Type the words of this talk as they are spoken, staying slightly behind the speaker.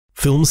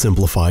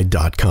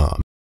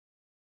filmsimplified.com.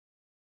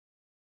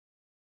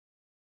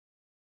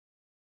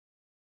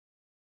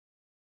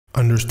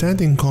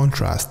 Understanding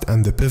contrast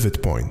and the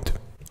pivot point.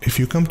 If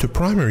you come to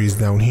primaries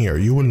down here,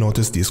 you will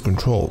notice these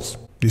controls.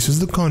 This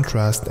is the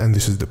contrast and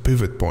this is the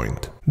pivot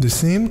point. The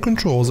same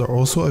controls are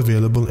also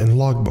available in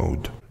log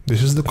mode.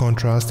 This is the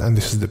contrast and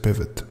this is the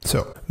pivot.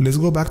 So let's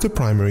go back to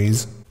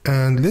primaries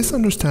and let's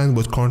understand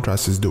what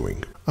contrast is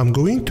doing. I'm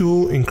going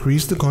to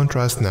increase the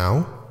contrast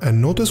now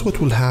and notice what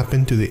will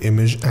happen to the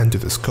image and to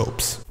the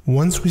scopes.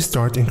 Once we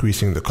start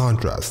increasing the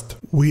contrast,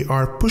 we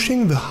are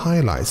pushing the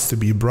highlights to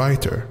be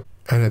brighter,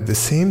 and at the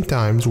same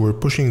time we're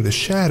pushing the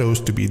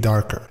shadows to be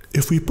darker.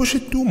 If we push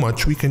it too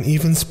much, we can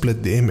even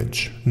split the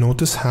image.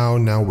 Notice how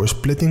now we're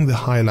splitting the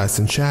highlights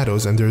and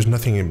shadows and there's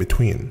nothing in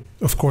between.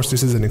 Of course,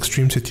 this is an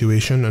extreme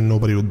situation and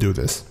nobody would do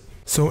this.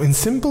 So in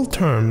simple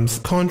terms,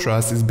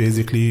 contrast is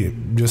basically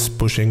just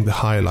pushing the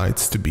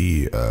highlights to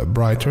be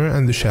brighter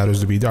and the shadows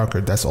to be darker.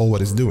 That's all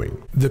what it's doing.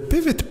 The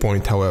pivot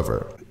point,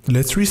 however,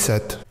 let's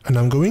reset, and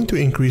I'm going to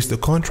increase the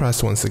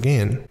contrast once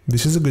again.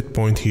 This is a good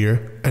point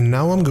here, and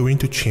now I'm going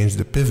to change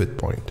the pivot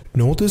point.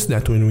 Notice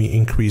that when we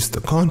increase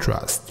the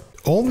contrast,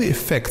 all the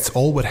effects,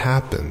 all what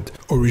happened,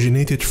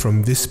 originated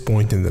from this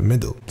point in the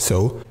middle.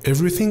 So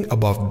everything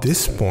above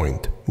this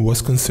point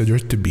was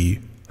considered to be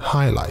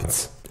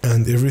highlights,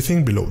 and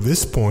everything below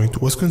this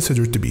point was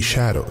considered to be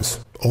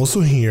shadows. Also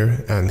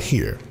here and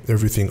here,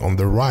 everything on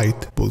the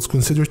right was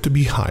considered to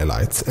be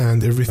highlights,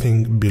 and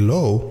everything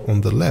below on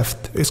the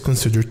left is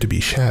considered to be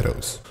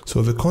shadows.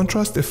 So the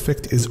contrast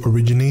effect is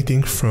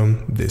originating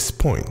from this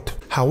point.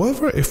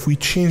 However, if we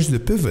change the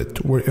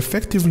pivot, we're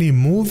effectively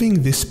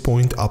moving this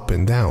point up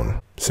and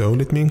down. So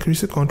let me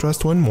increase the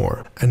contrast one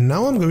more, and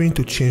now I'm going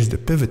to change the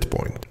pivot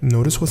point.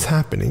 Notice what's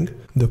happening.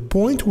 The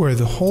point where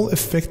the whole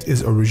effect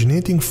is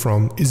originating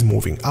from is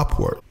moving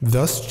upward,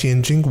 thus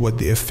changing what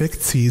the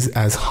effect sees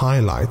as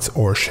highlights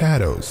or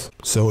shadows.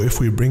 So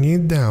if we bring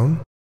it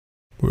down,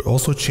 we're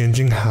also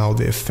changing how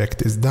the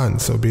effect is done.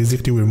 So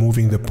basically we're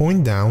moving the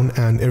point down,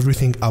 and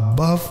everything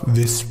above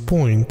this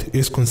point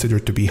is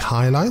considered to be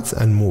highlights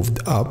and moved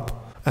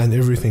up, and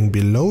everything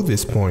below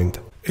this point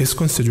is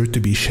considered to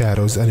be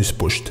shadows and is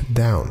pushed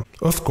down.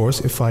 Of course,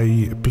 if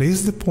I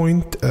place the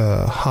point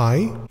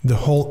high, the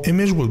whole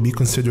image will be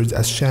considered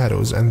as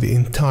shadows and the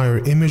entire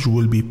image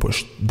will be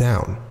pushed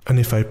down. And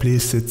if I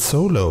place it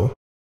so low,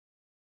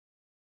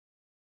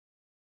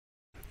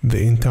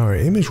 the entire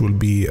image will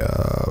be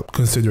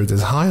considered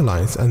as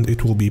highlights and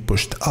it will be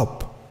pushed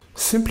up.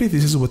 Simply,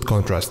 this is what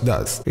contrast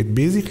does. It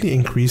basically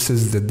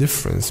increases the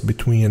difference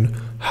between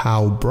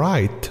how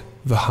bright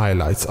the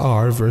highlights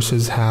are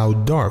versus how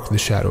dark the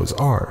shadows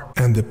are.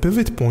 And the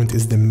pivot point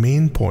is the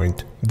main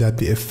point that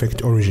the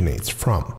effect originates from.